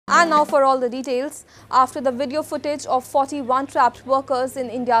And now for all the details. After the video footage of 41 trapped workers in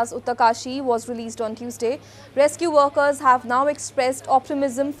India's Uttarkashi was released on Tuesday, rescue workers have now expressed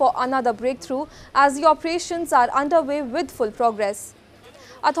optimism for another breakthrough as the operations are underway with full progress.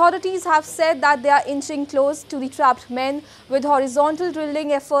 Authorities have said that they are inching close to the trapped men with horizontal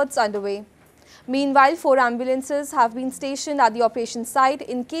drilling efforts underway. Meanwhile, 4 ambulances have been stationed at the operation site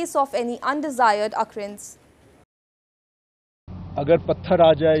in case of any undesired occurrence. अगर पत्थर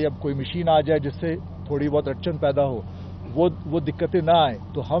आ जाए या कोई machine आ जाए जिससे थोड़ी बहुत अड़चन पैदा हो, वो दिक्कतें ना आए,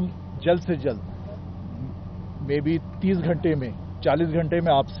 तो हम जल्द से जल्द मे बी 30 घंटे में 40 घंटे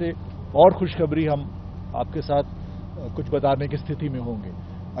में आपसे और खुशखबरी हम आपके साथ कुछ बताने की स्थिति में होंगे.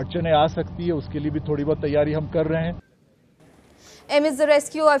 अड़चनें आ सकती है, उसके लिए भी थोड़ी बहुत तैयारी हम कर रहे हैं. Amidst the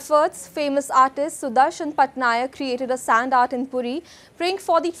rescue efforts, famous artist Sudarshan Patnaik created a sand art in Puri, praying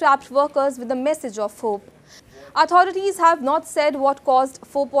for the trapped workers with a message of hope. Authorities have not said what caused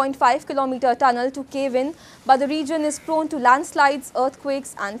 4.5-kilometer tunnel to cave in, but the region is prone to landslides,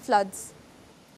 earthquakes and floods.